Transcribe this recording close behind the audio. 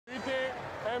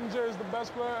MJ is the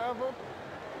best player ever?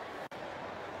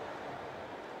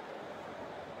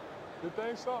 You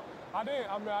think so? I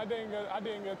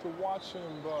didn't get to watch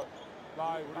him, but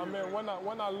like, I mean,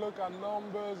 when I look at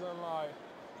numbers and like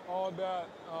all that,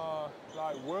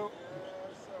 like Will,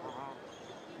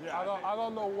 Yeah, I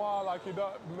don't know why, like he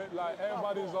does, like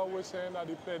everybody's always saying that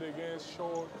he played against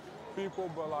short people,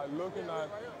 but like looking at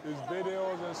his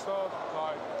videos and stuff,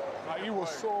 like he was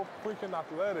so freaking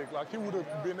athletic. Like he would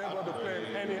have been able to play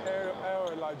in any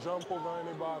area, like jump over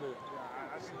anybody.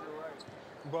 Yeah, I think you're right.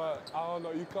 But I don't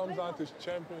know, he comes out to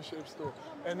championships too.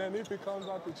 And then if he comes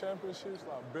out to championships,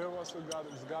 like Bill Russell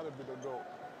has got to be the GOAT.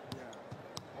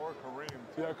 Yeah. Or Kareem.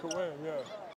 Yeah, Kareem,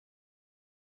 yeah.